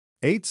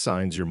8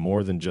 signs you're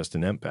more than just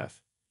an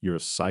empath. You're a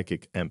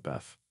psychic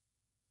empath.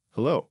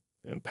 Hello,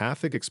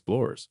 empathic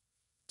explorers.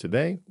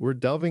 Today, we're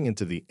delving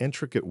into the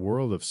intricate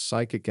world of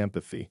psychic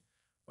empathy,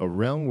 a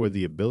realm where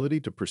the ability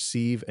to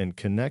perceive and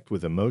connect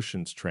with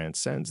emotions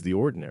transcends the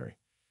ordinary.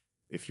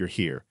 If you're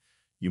here,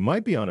 you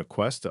might be on a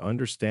quest to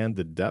understand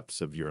the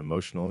depths of your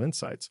emotional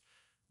insights,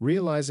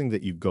 realizing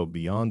that you go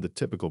beyond the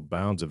typical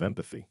bounds of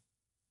empathy.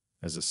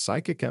 As a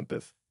psychic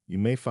empath, you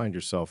may find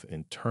yourself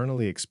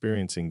internally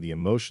experiencing the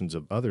emotions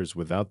of others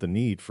without the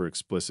need for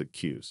explicit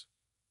cues.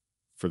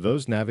 For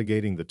those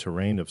navigating the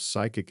terrain of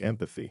psychic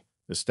empathy,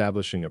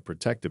 establishing a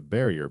protective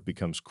barrier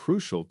becomes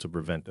crucial to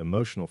prevent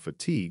emotional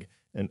fatigue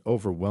and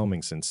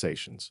overwhelming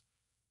sensations.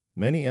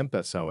 Many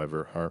empaths,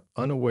 however, are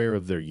unaware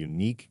of their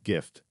unique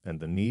gift and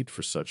the need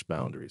for such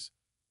boundaries.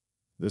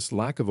 This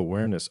lack of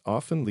awareness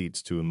often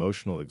leads to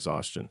emotional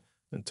exhaustion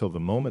until the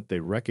moment they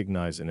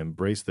recognize and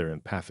embrace their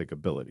empathic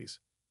abilities.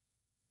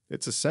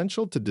 It's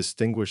essential to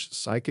distinguish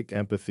psychic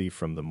empathy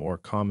from the more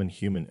common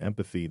human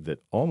empathy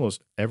that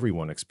almost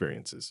everyone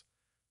experiences.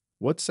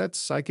 What sets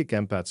psychic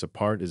empaths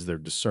apart is their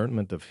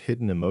discernment of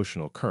hidden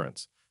emotional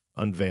currents,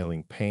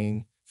 unveiling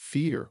pain,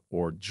 fear,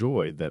 or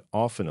joy that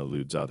often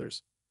eludes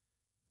others.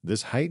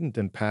 This heightened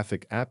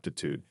empathic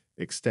aptitude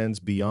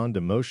extends beyond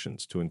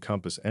emotions to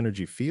encompass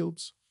energy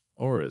fields,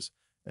 auras,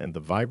 and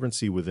the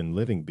vibrancy within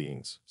living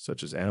beings,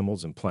 such as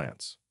animals and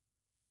plants.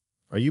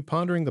 Are you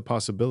pondering the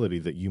possibility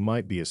that you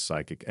might be a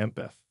psychic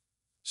empath?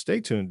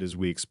 Stay tuned as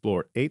we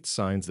explore 8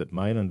 signs that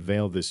might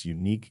unveil this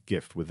unique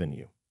gift within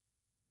you.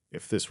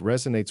 If this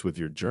resonates with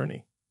your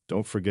journey,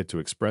 don't forget to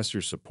express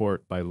your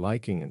support by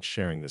liking and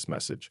sharing this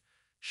message,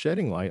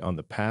 shedding light on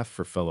the path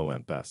for fellow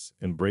empaths,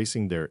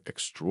 embracing their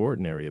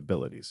extraordinary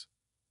abilities.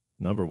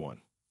 Number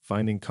 1.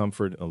 Finding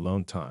comfort in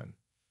alone time.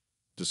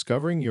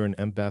 Discovering you're an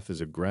empath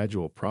is a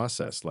gradual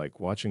process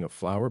like watching a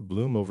flower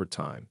bloom over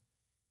time.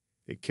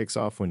 It kicks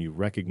off when you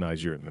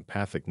recognize your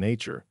empathic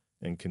nature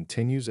and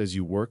continues as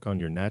you work on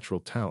your natural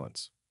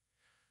talents.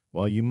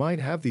 While you might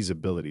have these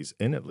abilities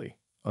innately,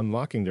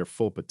 unlocking their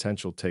full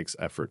potential takes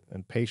effort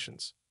and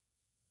patience.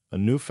 A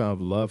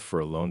newfound love for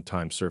alone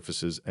time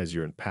surfaces as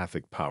your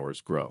empathic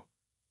powers grow.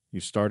 You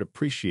start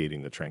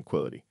appreciating the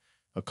tranquility,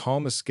 a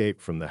calm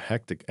escape from the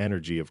hectic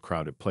energy of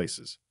crowded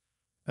places.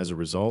 As a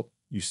result,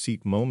 you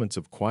seek moments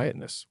of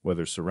quietness,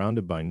 whether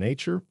surrounded by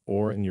nature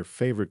or in your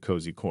favorite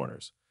cozy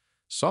corners.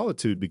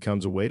 Solitude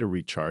becomes a way to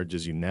recharge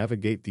as you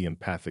navigate the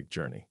empathic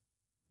journey.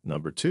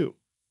 Number 2.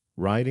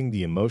 Riding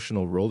the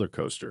emotional roller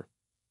coaster.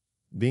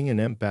 Being an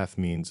empath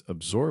means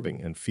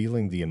absorbing and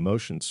feeling the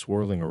emotions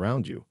swirling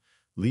around you,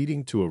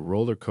 leading to a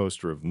roller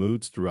coaster of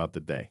moods throughout the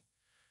day.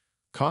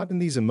 Caught in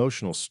these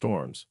emotional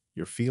storms,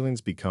 your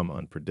feelings become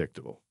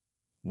unpredictable.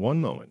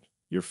 One moment,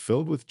 you're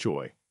filled with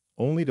joy,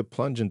 only to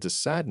plunge into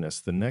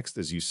sadness the next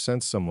as you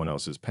sense someone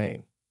else's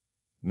pain.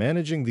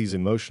 Managing these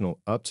emotional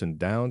ups and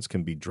downs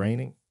can be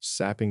draining,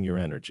 sapping your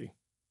energy.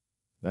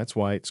 That's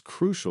why it's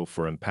crucial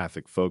for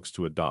empathic folks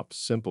to adopt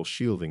simple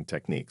shielding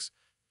techniques,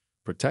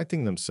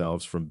 protecting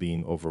themselves from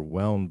being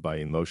overwhelmed by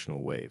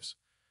emotional waves.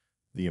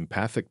 The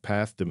empathic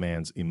path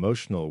demands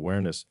emotional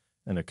awareness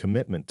and a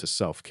commitment to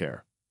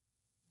self-care.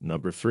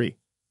 Number 3.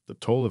 The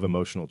toll of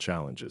emotional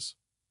challenges.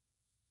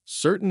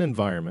 Certain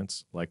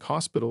environments, like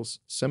hospitals,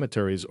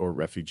 cemeteries, or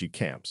refugee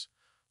camps,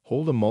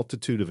 hold a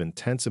multitude of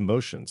intense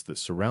emotions that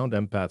surround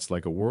empaths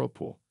like a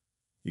whirlpool.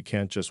 You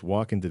can't just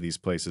walk into these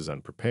places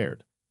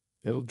unprepared.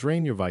 It'll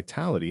drain your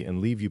vitality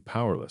and leave you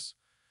powerless.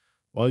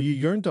 While you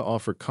yearn to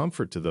offer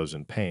comfort to those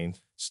in pain,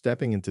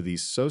 stepping into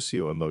these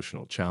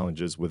socio-emotional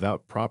challenges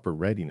without proper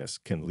readiness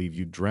can leave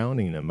you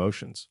drowning in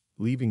emotions,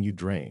 leaving you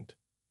drained.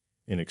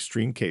 In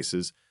extreme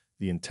cases,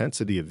 the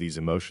intensity of these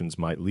emotions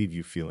might leave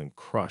you feeling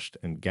crushed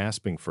and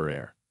gasping for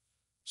air.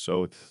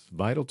 So it's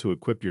vital to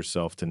equip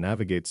yourself to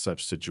navigate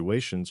such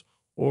situations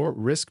or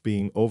risk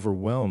being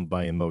overwhelmed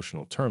by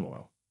emotional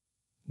turmoil.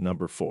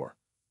 Number 4.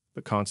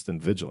 The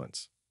constant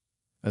vigilance.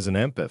 As an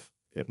empath,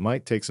 it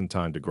might take some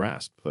time to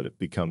grasp, but it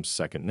becomes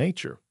second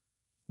nature.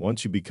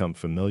 Once you become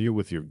familiar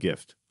with your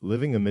gift,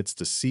 living amidst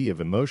a sea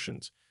of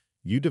emotions,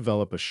 you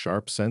develop a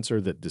sharp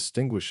sensor that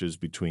distinguishes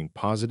between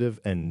positive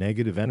and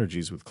negative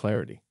energies with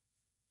clarity.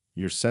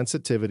 Your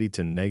sensitivity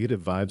to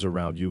negative vibes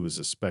around you is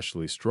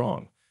especially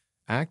strong,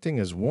 acting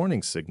as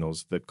warning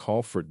signals that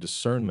call for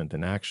discernment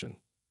and action.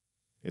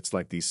 It's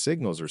like these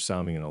signals are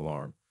sounding an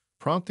alarm,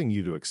 prompting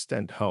you to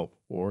extend help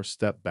or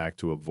step back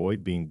to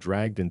avoid being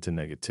dragged into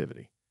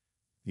negativity.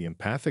 The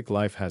empathic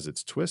life has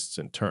its twists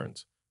and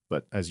turns,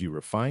 but as you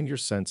refine your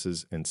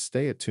senses and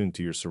stay attuned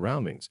to your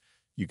surroundings,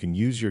 you can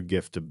use your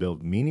gift to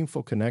build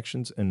meaningful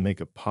connections and make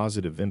a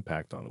positive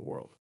impact on the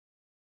world.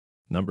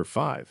 Number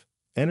 5.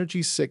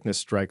 Energy sickness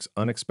strikes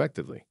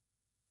unexpectedly.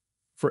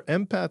 For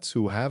empaths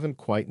who haven't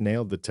quite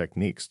nailed the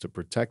techniques to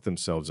protect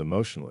themselves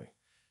emotionally,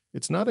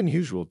 it's not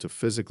unusual to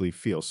physically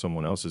feel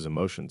someone else's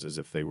emotions as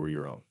if they were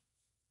your own.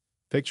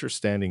 Picture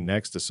standing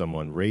next to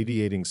someone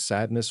radiating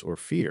sadness or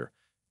fear,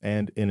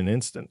 and in an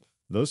instant,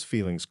 those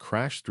feelings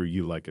crash through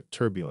you like a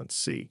turbulent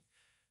sea.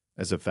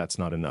 As if that's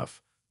not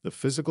enough, the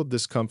physical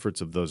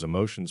discomforts of those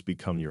emotions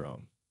become your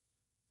own.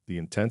 The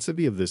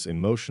intensity of this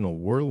emotional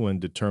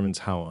whirlwind determines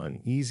how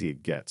uneasy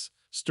it gets,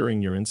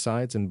 stirring your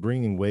insides and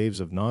bringing waves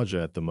of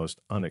nausea at the most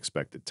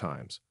unexpected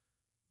times.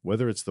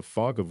 Whether it's the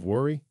fog of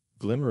worry,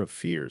 glimmer of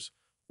fears,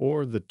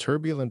 or the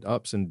turbulent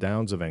ups and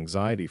downs of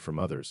anxiety from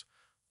others,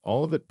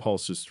 all of it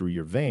pulses through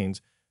your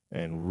veins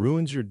and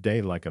ruins your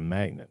day like a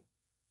magnet.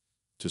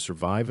 To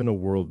survive in a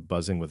world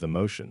buzzing with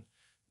emotion,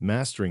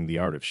 mastering the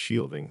art of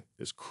shielding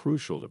is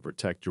crucial to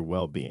protect your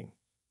well-being.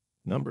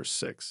 Number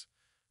 6.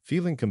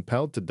 Feeling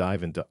compelled to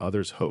dive into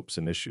others' hopes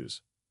and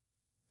issues.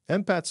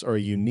 Empaths are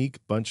a unique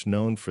bunch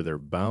known for their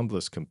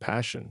boundless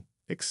compassion,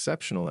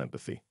 exceptional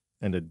empathy,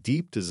 and a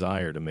deep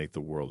desire to make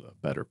the world a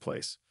better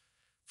place.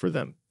 For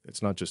them,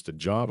 it's not just a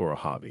job or a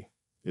hobby,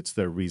 it's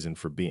their reason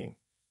for being.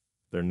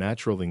 Their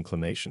natural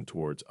inclination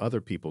towards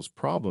other people's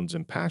problems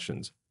and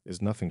passions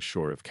is nothing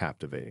short of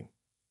captivating.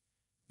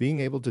 Being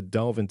able to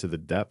delve into the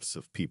depths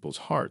of people's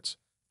hearts,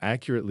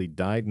 accurately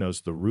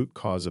diagnose the root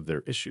cause of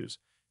their issues,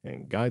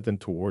 and guide them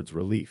towards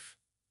relief.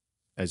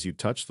 As you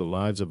touch the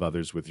lives of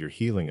others with your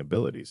healing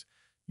abilities,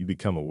 you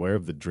become aware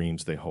of the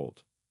dreams they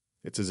hold.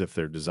 It's as if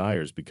their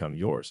desires become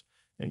yours,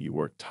 and you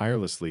work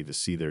tirelessly to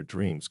see their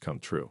dreams come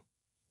true.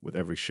 With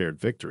every shared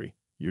victory,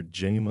 you're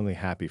genuinely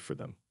happy for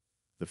them.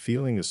 The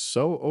feeling is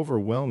so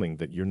overwhelming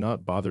that you're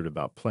not bothered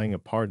about playing a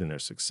part in their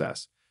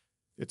success.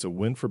 It's a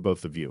win for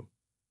both of you.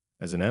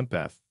 As an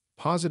empath,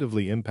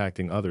 positively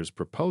impacting others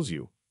propels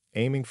you,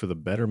 aiming for the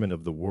betterment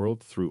of the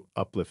world through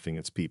uplifting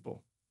its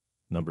people.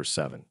 Number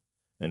 7.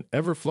 An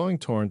ever-flowing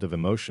torrent of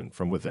emotion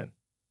from within.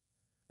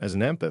 As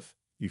an empath,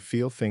 you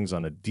feel things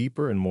on a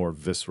deeper and more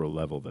visceral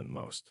level than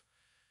most.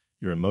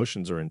 Your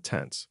emotions are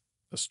intense,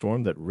 a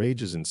storm that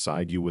rages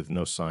inside you with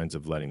no signs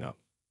of letting up.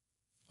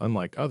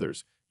 Unlike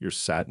others, your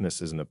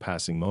sadness isn't a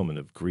passing moment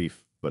of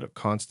grief, but a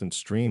constant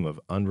stream of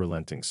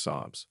unrelenting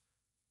sobs.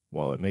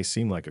 While it may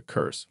seem like a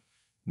curse,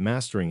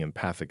 mastering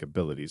empathic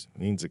abilities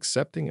means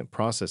accepting and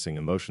processing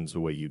emotions the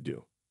way you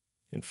do.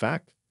 In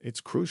fact,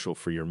 it's crucial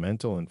for your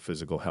mental and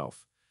physical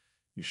health.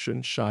 You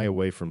shouldn't shy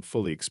away from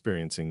fully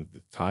experiencing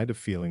the tide of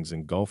feelings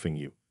engulfing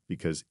you,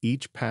 because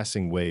each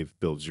passing wave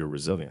builds your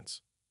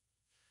resilience.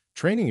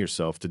 Training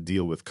yourself to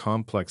deal with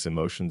complex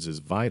emotions is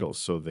vital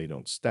so they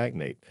don't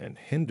stagnate and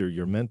hinder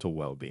your mental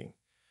well-being.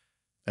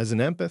 As an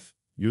empath,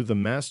 you're the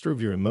master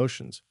of your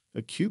emotions,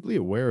 acutely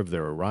aware of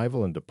their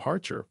arrival and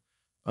departure,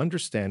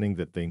 understanding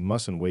that they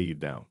mustn't weigh you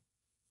down.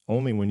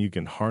 Only when you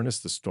can harness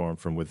the storm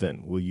from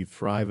within will you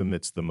thrive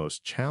amidst the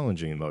most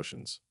challenging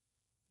emotions.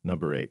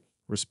 Number 8.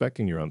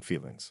 Respecting your own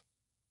feelings.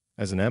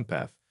 As an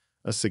empath,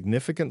 a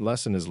significant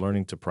lesson is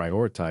learning to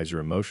prioritize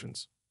your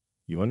emotions.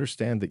 You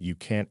understand that you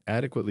can't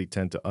adequately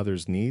tend to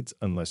others' needs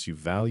unless you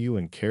value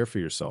and care for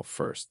yourself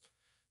first.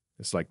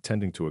 It's like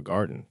tending to a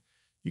garden.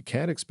 You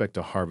can't expect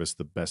to harvest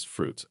the best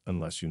fruits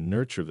unless you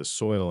nurture the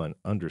soil and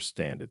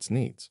understand its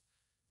needs.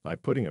 By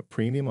putting a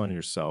premium on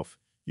yourself,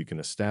 you can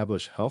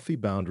establish healthy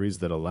boundaries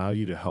that allow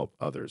you to help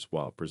others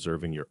while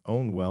preserving your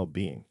own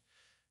well-being.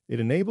 It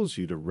enables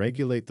you to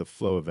regulate the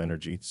flow of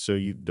energy so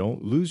you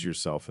don't lose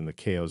yourself in the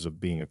chaos of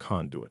being a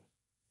conduit.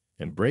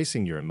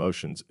 Embracing your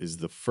emotions is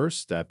the first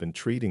step in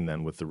treating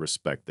them with the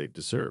respect they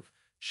deserve,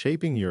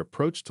 shaping your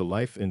approach to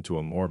life into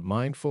a more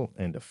mindful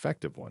and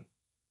effective one.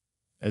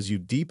 As you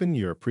deepen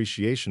your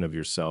appreciation of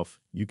yourself,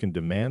 you can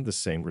demand the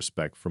same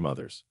respect from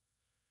others.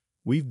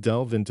 We've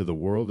delved into the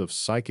world of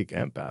psychic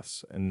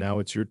empaths, and now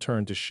it's your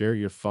turn to share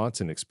your thoughts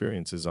and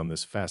experiences on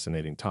this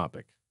fascinating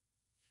topic.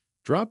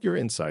 Drop your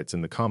insights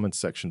in the comments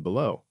section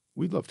below.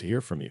 We'd love to hear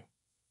from you.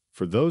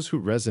 For those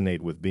who resonate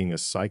with being a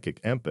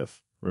psychic empath,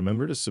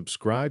 remember to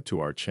subscribe to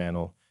our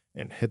channel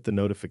and hit the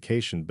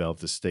notification bell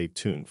to stay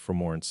tuned for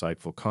more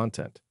insightful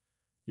content.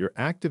 Your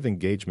active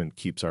engagement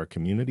keeps our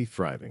community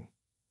thriving.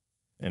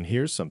 And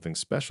here's something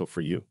special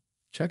for you.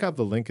 Check out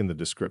the link in the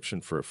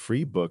description for a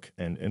free book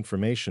and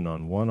information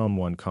on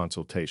one-on-one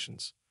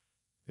consultations.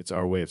 It's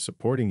our way of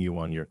supporting you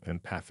on your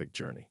empathic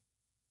journey.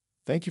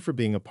 Thank you for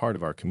being a part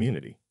of our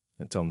community.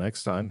 Until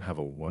next time, have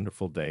a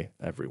wonderful day,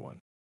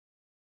 everyone.